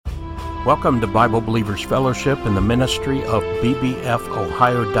Welcome to Bible Believers Fellowship in the ministry of bbfohio.com.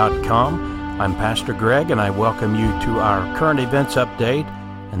 I'm Pastor Greg, and I welcome you to our current events update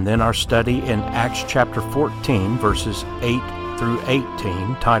and then our study in Acts chapter 14, verses 8 through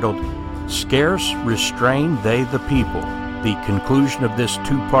 18, titled Scarce, Restrained, They the People. The conclusion of this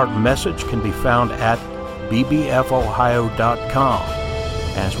two-part message can be found at bbfohio.com.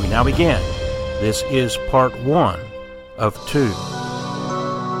 As we now begin, this is part 1 of 2.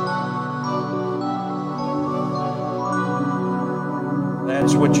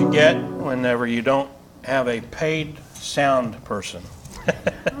 That's what you get whenever you don't have a paid sound person.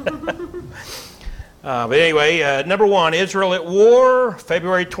 But anyway, number 1, Israel at war,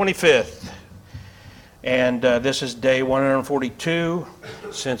 February 25th. And this is day 142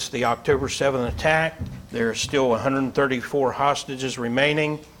 since the October 7th attack. There are still 134 hostages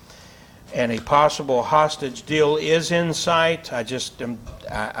remaining, and a possible hostage deal is in sight. I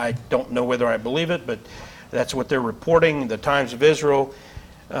don't know whether I believe it, but that's what they're reporting. The Times of Israel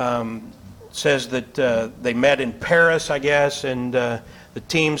says that they met in Paris, I guess, and the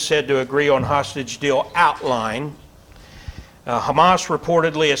team said to agree on hostage deal outline. Hamas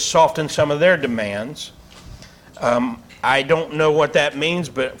reportedly has softened some of their demands. I don't know what that means,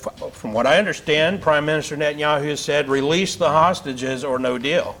 but from what I understand, Prime Minister Netanyahu has said, release the hostages or no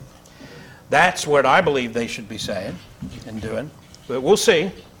deal. That's what I believe they should be saying and doing, but we'll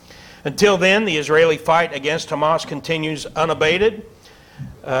see. Until then, the Israeli fight against Hamas continues unabated.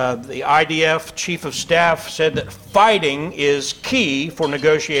 The IDF Chief of Staff said that fighting is key for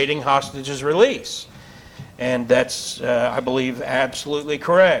negotiating hostages release. And that's, I believe, absolutely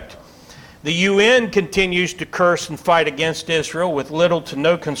correct. The UN continues to curse and fight against Israel with little to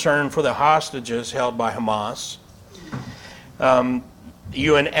no concern for the hostages held by Hamas. The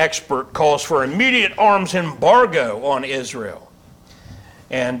UN expert calls for immediate arms embargo on Israel.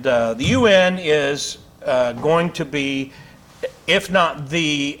 And the UN is going to be, if not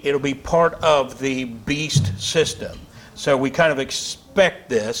it'll be part of the beast system. So we kind of expect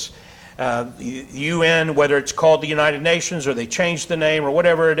this. The UN, whether it's called the United Nations or they change the name or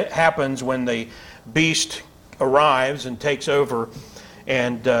whatever it happens when the beast arrives and takes over,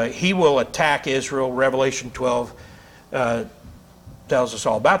 and he will attack Israel. Revelation 12 tells us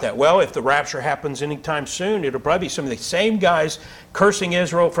all about that. Well, if the rapture happens anytime soon, it'll probably be some of the same guys cursing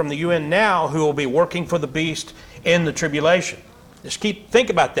Israel from the UN now who will be working for the beast in the tribulation. Just think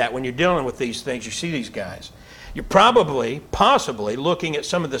about that when you're dealing with these things. You see these guys. You're possibly looking at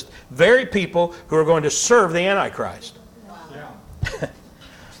some of the very people who are going to serve the Antichrist. Wow. Yeah.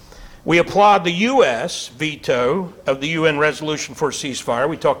 We applaud the U.S. veto of the UN resolution for a ceasefire.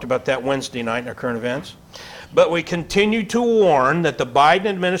 We talked about that Wednesday night in our current events. But we continue to warn that the Biden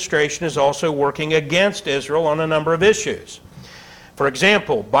administration is also working against Israel on a number of issues. For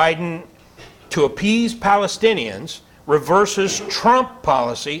example, Biden, to appease Palestinians, reverses Trump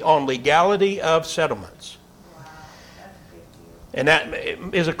policy on legality of settlements. And that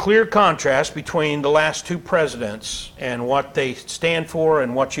is a clear contrast between the last two presidents and what they stand for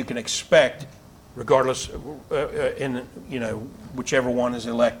and what you can expect, regardless, whichever one is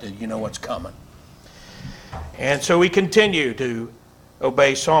elected, you know what's coming. And so we continue to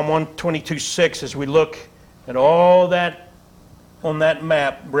obey Psalm 122:6 as we look at all that on that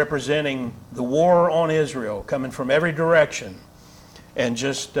map representing the war on Israel coming from every direction and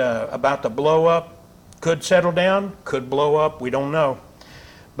just about to blow up. Could settle down, could blow up, we don't know.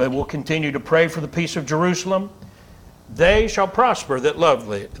 But we'll continue to pray for the peace of Jerusalem. They shall prosper that love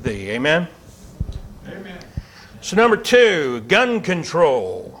thee. Amen? Amen. So number 2, gun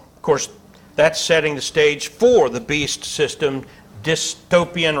control. Of course, that's setting the stage for the beast system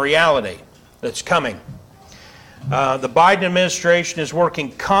dystopian reality that's coming. The Biden administration is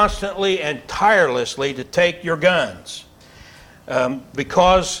working constantly and tirelessly to take your guns.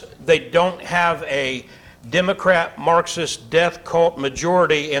 Because they don't have a Democrat Marxist death cult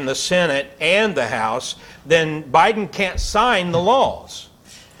majority in the Senate and the House, then Biden can't sign the laws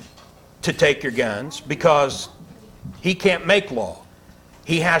to take your guns because he can't make law.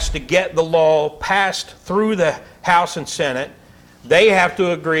 He has to get the law passed through the House and Senate. They have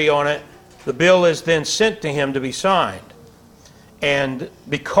to agree on it. The bill is then sent to him to be signed. And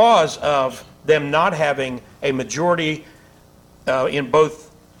because of them not having a majority in both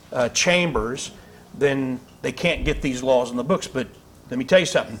chambers, then they can't get these laws in the books. But let me tell you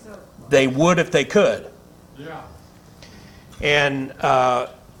something. They would if they could. Yeah. And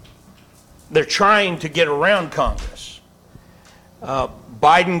they're trying to get around Congress.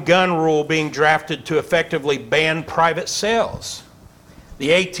 Biden gun rule being drafted to effectively ban private sales. The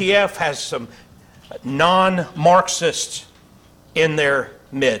ATF has some non-Marxists in their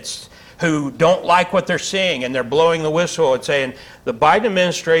midst who don't like what they're seeing, and they're blowing the whistle and saying the Biden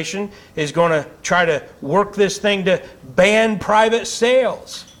administration is going to try to work this thing to ban private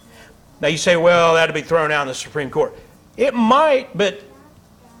sales. Now you say, well, that'll be thrown out in the Supreme Court. It might, but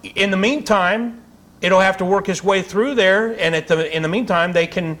in the meantime, it'll have to work its way through there, and in the meantime, they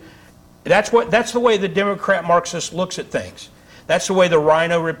can. That's the way the Democrat Marxist looks at things. That's the way the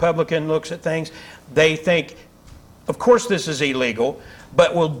Rhino Republican looks at things. They think, of course this is illegal,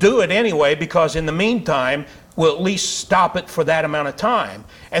 but we'll do it anyway because in the meantime, we'll at least stop it for that amount of time.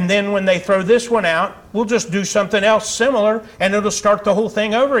 And then when they throw this one out, we'll just do something else similar and it'll start the whole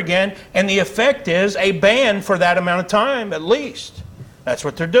thing over again. And the effect is a ban for that amount of time at least. That's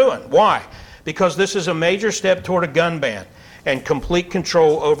what they're doing. Why? Because this is a major step toward a gun ban and complete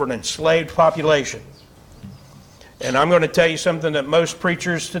control over an enslaved population. And I'm going to tell you something that most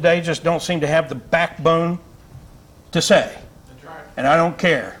preachers today just don't seem to have the backbone to say. And I don't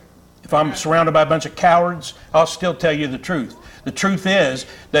care. If I'm surrounded by a bunch of cowards, I'll still tell you the truth. The truth is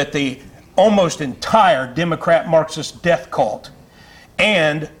that the almost entire Democrat Marxist death cult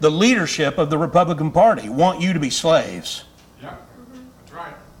and the leadership of the Republican Party want you to be slaves. Yeah, that's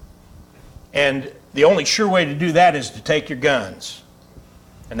right. And the only sure way to do that is to take your guns.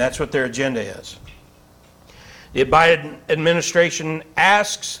 And that's what their agenda is. The Biden administration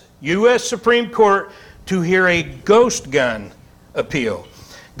asks U.S. Supreme Court to hear a ghost gun appeal.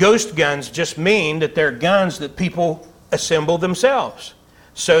 Ghost guns just mean that they're guns that people assemble themselves.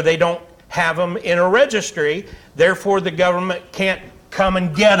 So they don't have them in a registry, therefore the government can't come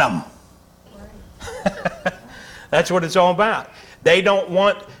and get them. That's what it's all about. They don't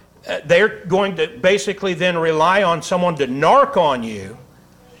want, they're going to basically then rely on someone to narc on you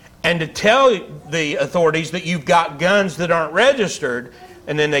and to tell the authorities that you've got guns that aren't registered,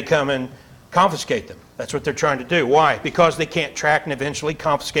 and then they come and confiscate them. That's what they're trying to do. Why? Because they can't track and eventually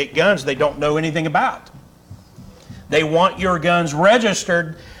confiscate guns they don't know anything about. They want your guns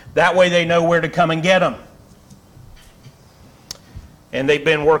registered, that way they know where to come and get them. And they've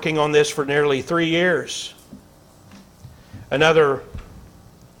been working on this for nearly 3 years. This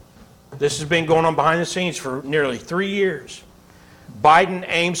has been going on behind the scenes for nearly 3 years. Biden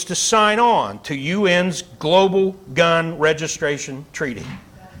aims to sign on to UN's Global Gun Registration Treaty.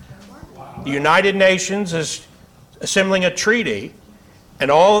 The United Nations is assembling a treaty, and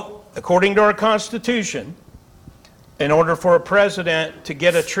all, according to our Constitution, in order for a president to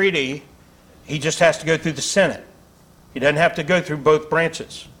get a treaty, he just has to go through the Senate. He doesn't have to go through both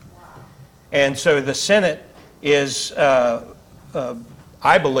branches. And so the Senate is, I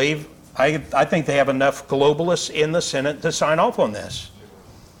believe, I think they have enough globalists in the Senate to sign off on this.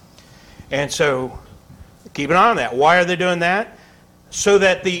 And so keep an eye on that. Why are they doing that? So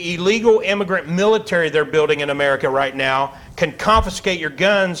that the illegal immigrant military they're building in America right now can confiscate your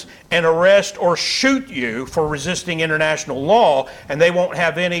guns and arrest or shoot you for resisting international law, and they won't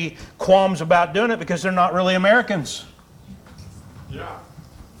have any qualms about doing it because they're not really Americans. Yeah.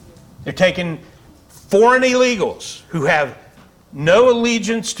 They're taking foreign illegals who have no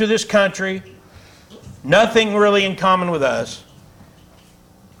allegiance to this country, nothing really in common with us,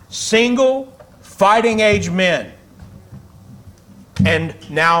 single, fighting age men, and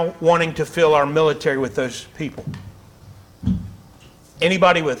now wanting to fill our military with those people.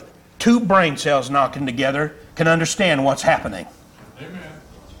 Anybody with 2 brain cells knocking together can understand what's happening. Amen.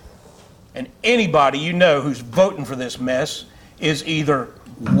 And anybody you know who's voting for this mess is either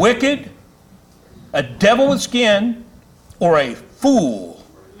wicked, a devil with skin, or a fool.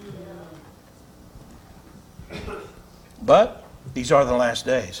 But these are the last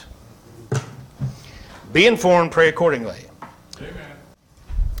days. Be informed, pray accordingly. Amen.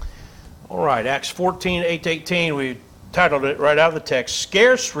 All right, Acts 14, 8-18, we titled it right out of the text,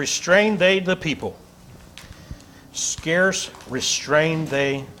 Scarce restrained they the people. Scarce restrained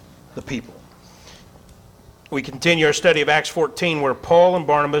they the people. We continue our study of Acts 14, where Paul and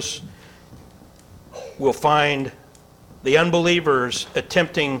Barnabas will find the unbelievers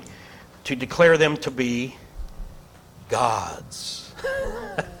attempting to declare them to be gods.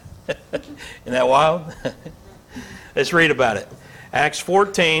 Isn't that wild? Let's read about it. Acts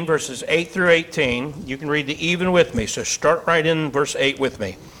 14, verses 8 through 18. You can read the even with me, so start right in verse 8 with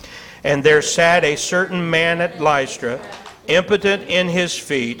me. And there sat a certain man at Lystra, impotent in his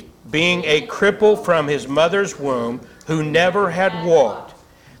feet, being a cripple from his mother's womb, who never had walked.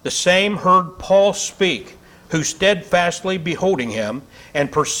 The same heard Paul speak, who steadfastly beholding him, and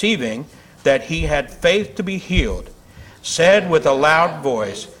perceiving that he had faith to be healed, said with a loud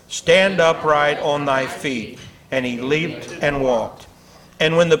voice, Stand upright on thy feet. And he leaped and walked.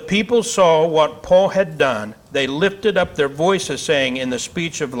 And when the people saw what Paul had done, they lifted up their voices, saying in the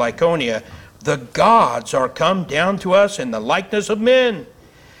speech of Lycaonia, "The gods are come down to us in the likeness of men."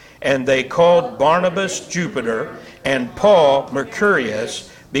 And they called Barnabas Jupiter and Paul Mercurius,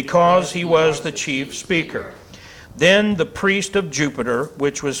 because he was the chief speaker. Then the priest of Jupiter,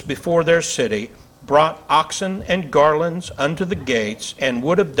 which was before their city, brought oxen and garlands unto the gates, and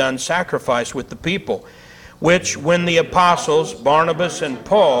would have done sacrifice with the people, which when the apostles Barnabas and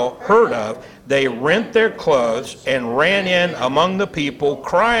Paul heard of, they rent their clothes and ran in among the people,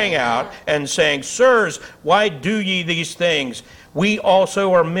 crying out and saying, "Sirs, why do ye these things? We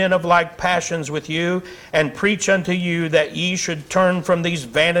also are men of like passions with you, and preach unto you that ye should turn from these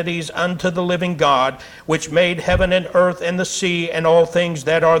vanities unto the living God, which made heaven and earth and the sea and all things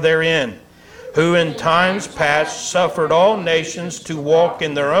that are therein, who in times past suffered all nations to walk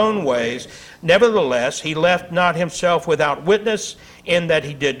in their own ways. Nevertheless, he left not himself without witness, in that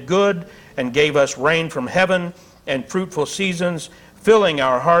he did good, and gave us rain from heaven and fruitful seasons, filling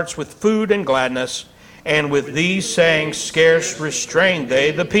our hearts with food and gladness. And with these sayings scarce restrained they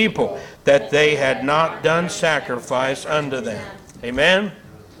the people, that they had not done sacrifice unto them." Amen?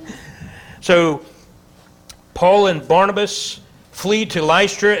 So, Paul and Barnabas flee to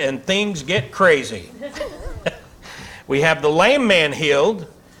Lystra, and things get crazy. We have the lame man healed,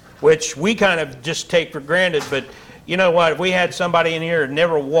 which we kind of just take for granted, but you know what? If we had somebody in here who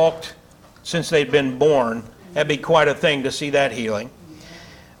never walked since they'd been born, that'd be quite a thing to see that healing.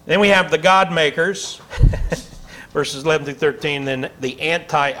 Then we have the God makers, verses 11 through 13, then the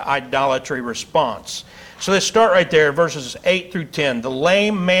anti-idolatry response. So let's start right there, verses 8 through 10. The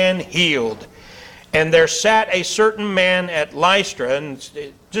lame man healed. And there sat a certain man at Lystra, and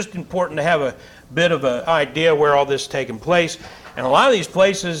it's just important to have a bit of an idea where all this is taking place. And a lot of these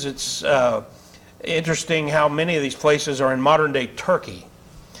places, it's interesting how many of these places are in modern-day Turkey.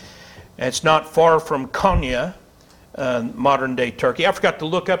 And it's not far from Konya, modern-day Turkey. I forgot to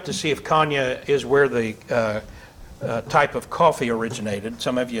look up to see if Konya is where the type of coffee originated.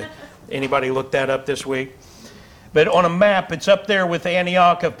 Some of you, anybody looked that up this week? But on a map, it's up there with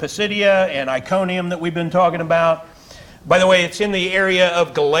Antioch of Pisidia and Iconium that we've been talking about. By the way, it's in the area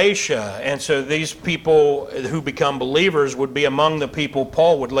of Galatia, and so these people who become believers would be among the people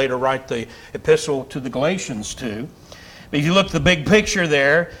Paul would later write the epistle to the Galatians to. But if you look at the big picture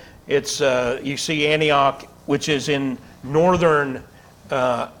there, it's you see Antioch, which is in northern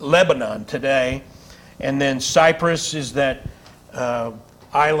Lebanon today, and then Cyprus is that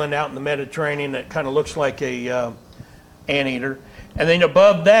island out in the Mediterranean that kind of looks like a anteater. And then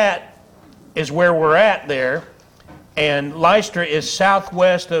above that is where we're at there. And Lystra is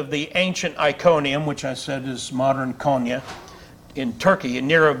southwest of the ancient Iconium, which I said is modern Konya, in Turkey, and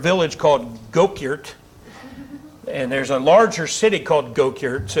near a village called Gökyurt. And there's a larger city called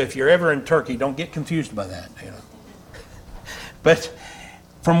Gökyurt, so if you're ever in Turkey, don't get confused by that. You know. But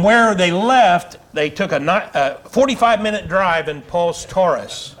from where they left, they took a 45-minute drive in Paul's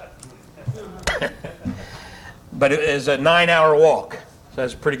Taurus. But it is a 9-hour walk, so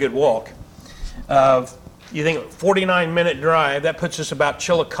that's a pretty good walk. You think 49-minute drive, that puts us about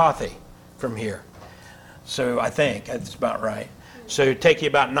Chillicothe from here. So I think that's about right. So it'd take you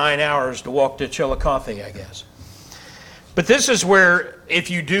about 9 hours to walk to Chillicothe, I guess. But this is where, if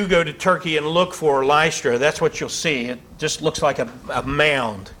you do go to Turkey and look for Lystra, that's what you'll see. It just looks like a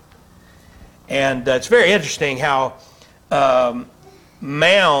mound. And it's very interesting how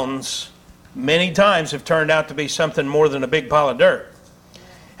mounds many times have turned out to be something more than a big pile of dirt.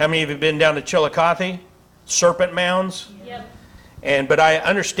 How many of you have been down to Chillicothe? Serpent mounds? Yep. But I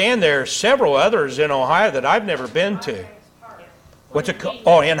understand there are several others in Ohio that I've never been to. What's it called?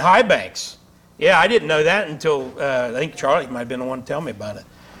 Oh, in High Banks. Yeah, I didn't know that until, I think Charlie might have been the one to tell me about it.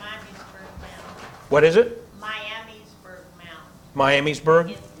 Miamisburg Mound. What is it? Miamisburg Mound. Miamisburg?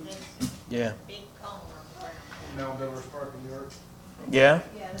 It's Yeah. big cone on the ground. Now Miller's Park in New York. Yeah?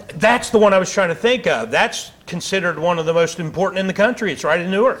 That's the one I was trying to think of. That's considered one of the most important in the country. It's right in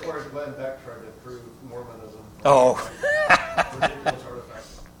Newark. As far as Glenn Beck tried to prove Mormonism. Oh. Ridiculous artifact.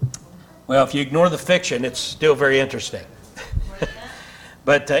 Well, if you ignore the fiction, it's still very interesting.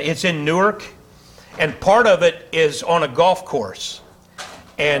 But it's in Newark, and part of it is on a golf course.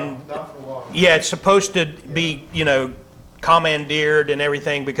 And Not for long. yeah, it's supposed to be, commandeered and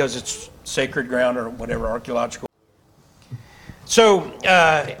everything because it's sacred ground or whatever, archaeological. So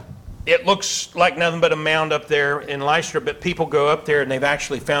it looks like nothing but a mound up there in Lystra, but people go up there and they've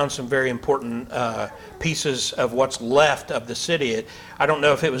actually found some very important pieces of what's left of the city. I don't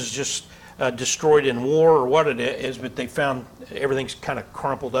know if it was just destroyed in war or what it is, but they found everything's kind of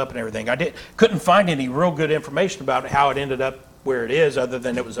crumpled up and everything. Couldn't find any real good information about how it ended up where it is, other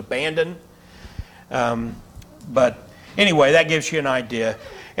than it was abandoned. But anyway, that gives you an idea.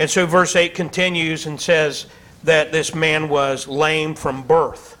 And so verse 8 continues and says that this man was lame from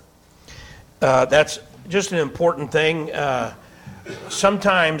birth. That's just an important thing.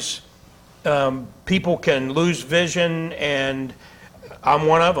 Sometimes people can lose vision, and I'm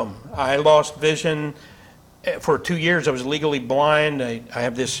one of them. I lost vision for 2 years. I was legally blind. I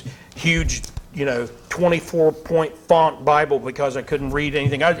have this huge, 24-point font Bible because I couldn't read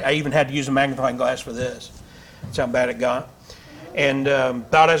anything. I even had to use a magnifying glass for this. That's how bad it got. And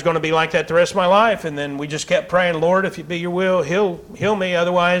thought I was going to be like that the rest of my life. And then we just kept praying, Lord, if it be your will, heal me.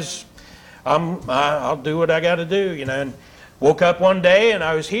 Otherwise, I'll do what I got to do, And woke up one day and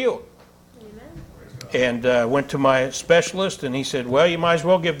I was healed. Amen. And went to my specialist, and he said, well, you might as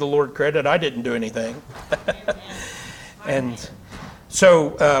well give the Lord credit. I didn't do anything. And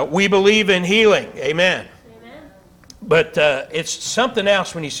so we believe in healing. Amen. Amen. But it's something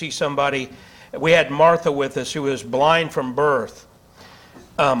else when you see somebody. We had Martha with us who was blind from birth.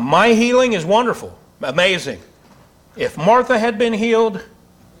 My healing is wonderful, amazing. If Martha had been healed,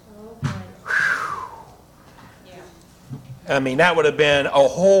 that would have been a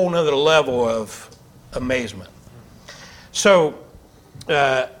whole nother level of amazement. So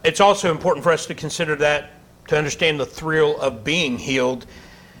it's also important for us to consider that, to understand the thrill of being healed.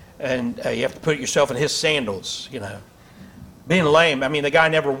 And you have to put yourself in his sandals, Being lame, the guy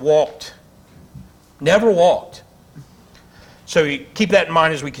never walked. Never walked. So you keep that in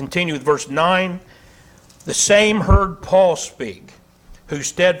mind as we continue with verse 9. The same heard Paul speak, who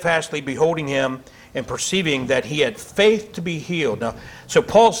steadfastly beholding him and perceiving that he had faith to be healed. Now, so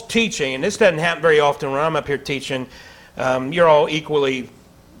Paul's teaching, and this doesn't happen very often when I'm up here teaching. You're all equally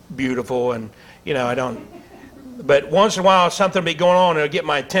beautiful, and I don't. But once in a while, something will be going on, and it'll get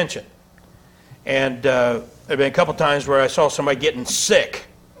my attention. And there have been a couple times where I saw somebody getting sick,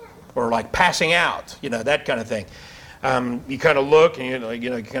 or like passing out, that kind of thing. You kind of look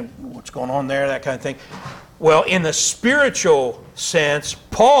and what's going on there, that kind of thing. Well, in the spiritual sense,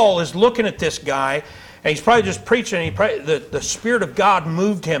 Paul is looking at this guy, and he's probably just preaching, and the Spirit of God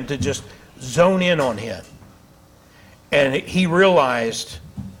moved him to just zone in on him. And he realized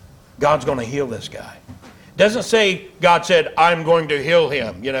God's going to heal this guy. It doesn't say God said, I'm going to heal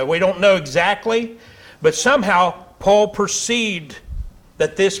him. We don't know exactly, but somehow Paul perceived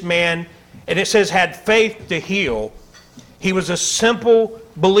that this man, and it says had faith to heal. He was a simple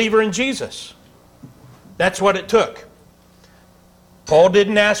believer in Jesus. That's what it took. Paul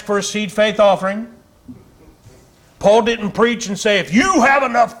didn't ask for a seed faith offering. Paul didn't preach and say, if you have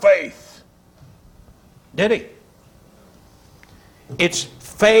enough faith. Did he? It's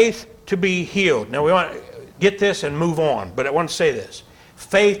faith to be healed. Now we want to get this and move on, but I want to say this.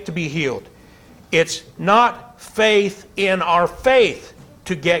 Faith to be healed. It's not faith in our faith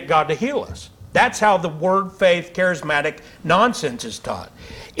to get God to heal us. That's how the word faith, charismatic nonsense is taught.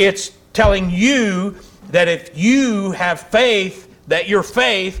 It's telling you that if you have faith, that your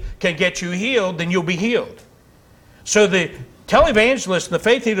faith can get you healed, then you'll be healed. So the televangelists and the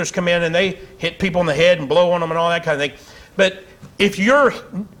faith healers come in and they hit people in the head and blow on them and all that kind of thing. But if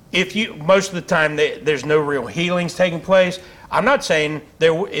you most of the time there's no real healings taking place. I'm not saying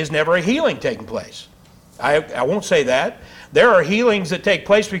there is never a healing taking place. I won't say that. There are healings that take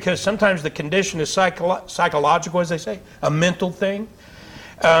place because sometimes the condition is psychological, as they say, a mental thing.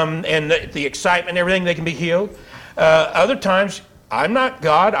 And the excitement and everything, they can be healed. Other times, I'm not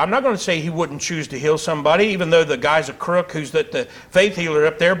God. I'm not going to say he wouldn't choose to heal somebody, even though the guy's a crook who's the faith healer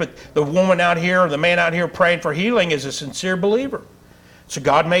up there, but the woman out here or the man out here praying for healing is a sincere believer. So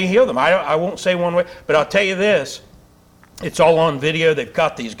God may heal them. I won't say one way, but I'll tell you this. It's all on video. They've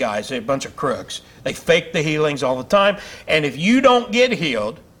got these guys. They're a bunch of crooks. They fake the healings all the time. And if you don't get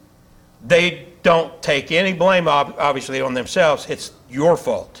healed, they don't take any blame, obviously, on themselves. It's your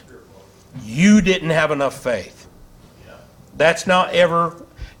fault. You didn't have enough faith. That's not ever...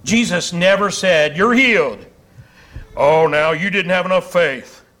 Jesus never said, you're healed. Oh, now you didn't have enough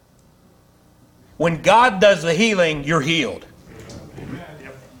faith. When God does the healing, you're healed.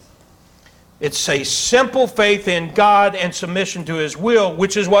 It's a simple faith in God and submission to his will,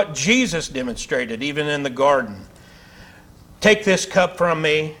 which is what Jesus demonstrated even in the garden. Take this cup from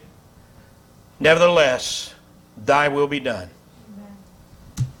me. Nevertheless, thy will be done.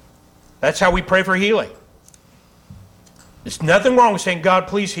 Amen. That's how we pray for healing. There's nothing wrong with saying, God,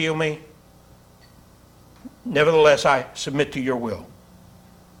 please heal me. Nevertheless, I submit to your will.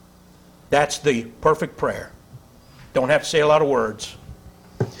 That's the perfect prayer. Don't have to say a lot of words.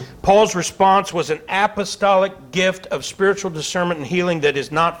 Paul's response was an apostolic gift of spiritual discernment and healing that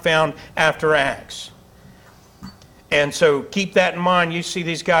is not found after Acts. And so keep that in mind. You see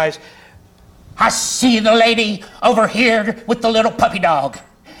these guys, I see the lady over here with the little puppy dog,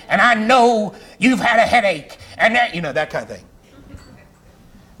 and I know you've had a headache, and that, that kind of thing.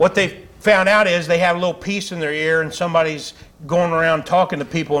 What they found out is they have a little piece in their ear, and somebody's going around talking to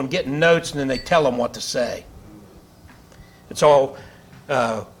people and getting notes, and then they tell them what to say. It's all,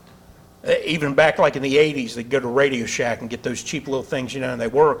 even back like in the 80s, they'd go to Radio Shack and get those cheap little things, and they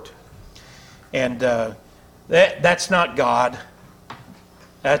worked. And that's not God.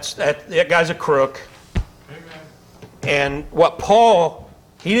 That guy's a crook. Amen. And what Paul,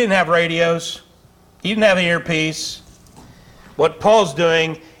 he didn't have radios. He didn't have an earpiece. What Paul's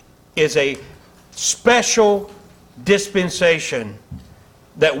doing is a special dispensation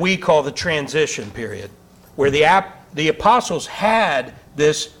that we call the transition period, where the apostles had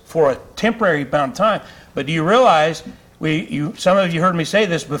this for a temporary amount of time. But do you realize, some of you heard me say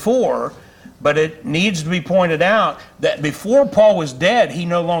this before, but it needs to be pointed out that before Paul was dead, he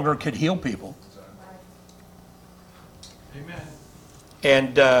no longer could heal people. Amen.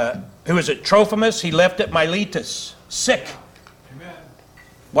 And who is it? Trophimus, he left at Miletus, sick. Amen.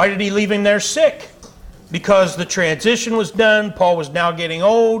 Why did he leave him there sick? Because the transition was done. Paul was now getting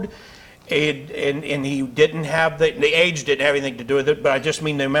old. And he didn't have the age didn't have anything to do with it, but I just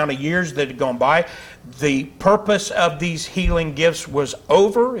mean the amount of years that had gone by. The purpose of these healing gifts was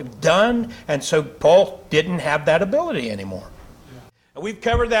over, done, and so Paul didn't have that ability anymore. Yeah. We've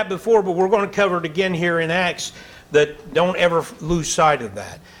covered that before, but we're going to cover it again here in Acts, that don't ever lose sight of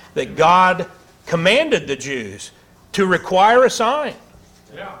that. That God commanded the Jews to require a sign.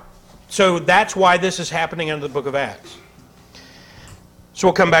 Yeah. So that's why this is happening in the book of Acts. So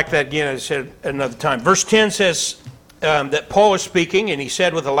we'll come back to that again, as I said, another time. Verse 10 says that Paul is speaking, and he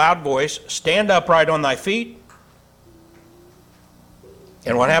said with a loud voice, "Stand upright on thy feet."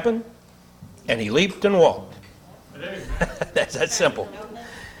 And what happened? And he leaped and walked. That's that simple.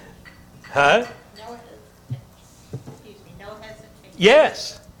 Huh? No hesitation.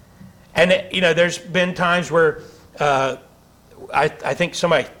 Yes. And, there's been times where I think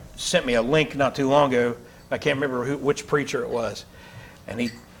somebody sent me a link not too long ago. I can't remember which preacher it was. And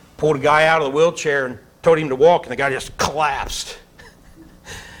he pulled a guy out of the wheelchair and told him to walk, and the guy just collapsed.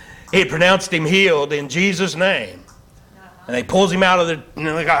 He had pronounced him healed in Jesus' name. And they pulls him out of the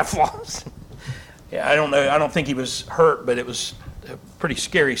guy falls. Yeah, I don't know. I don't think he was hurt, but it was a pretty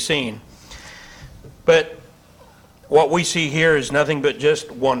scary scene. But what we see here is nothing but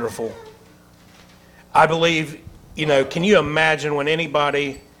just wonderful. I believe, can you imagine when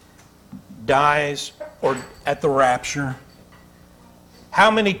anybody dies or at the rapture? How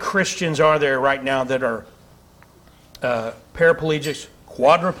many Christians are there right now that are paraplegics,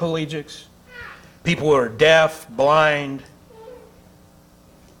 quadriplegics, people who are deaf, blind,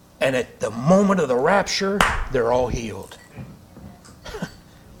 and at the moment of the rapture, they're all healed?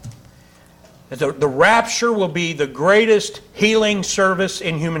 The rapture will be the greatest healing service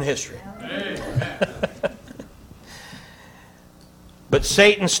in human history. But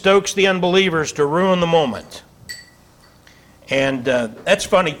Satan stokes the unbelievers to ruin the moment. And that's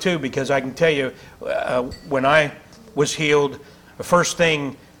funny, too, because I can tell you, when I was healed, the first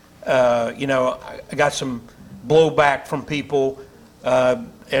thing, I got some blowback from people,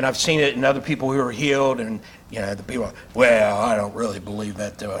 and I've seen it in other people who are healed, and, the people are, well, I don't really believe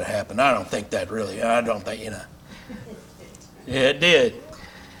that would happen. I don't think that really, I don't think, It did.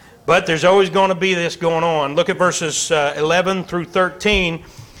 But there's always going to be this going on. Look at verses 11 through 13.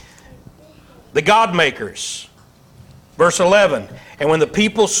 The God makers. Verse 11, and when the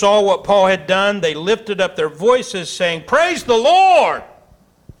people saw what Paul had done, they lifted up their voices, saying, "Praise the Lord!"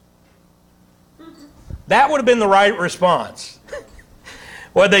 That would have been the right response.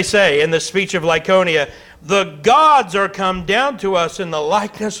 What did they say in the speech of Lycaonia? "The gods are come down to us in the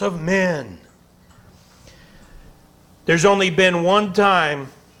likeness of men." There's only been one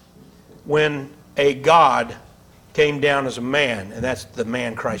time when a God came down as a man, and that's the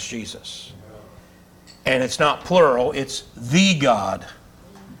man Christ Jesus. And it's not plural, it's the God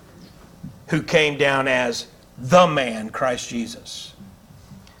who came down as the man, Christ Jesus.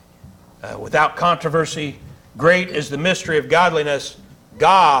 Without controversy, great is the mystery of godliness.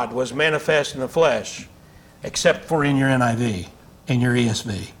 God was manifest in the flesh, except for in your NIV, in your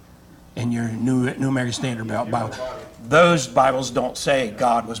ESV, in your New American Standard Bible. Those Bibles don't say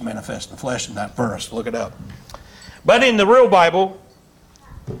God was manifest in the flesh in that verse. Look it up. But in the real Bible,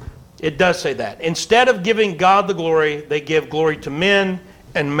 it does say that. Instead of giving God the glory, they give glory to men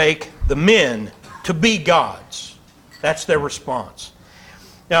and make the men to be gods. That's their response.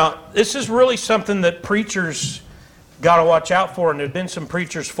 Now, this is really something that preachers got to watch out for, and there have been some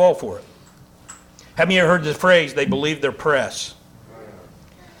preachers fall for it. Have you ever heard the phrase, they believe their press?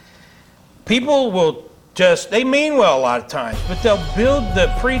 people will they mean well a lot of times, but they'll build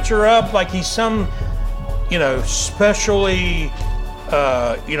the preacher up like he's some, specially,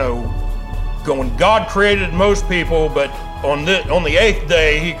 going, God created most people, but on the eighth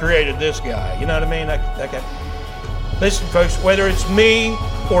day, he created this guy. You know what I mean? That guy. Listen, folks, whether it's me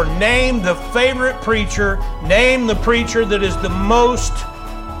or name the favorite preacher, name the preacher that is the most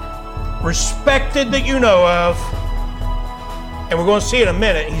respected that you know of, and we're going to see in a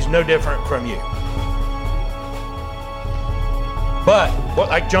minute, he's no different from you. But,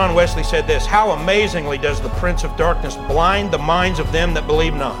 like John Wesley said this, how amazingly does the Prince of Darkness blind the minds of them that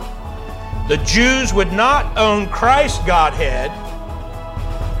believe not. The Jews would not own Christ's Godhead,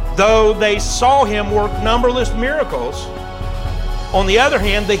 though they saw him work numberless miracles. On the other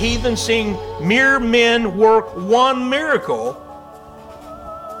hand, the heathen, seeing mere men work one miracle,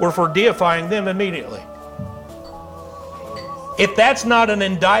 were for deifying them immediately. If that's not an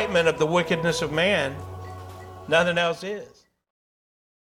indictment of the wickedness of man, nothing else is.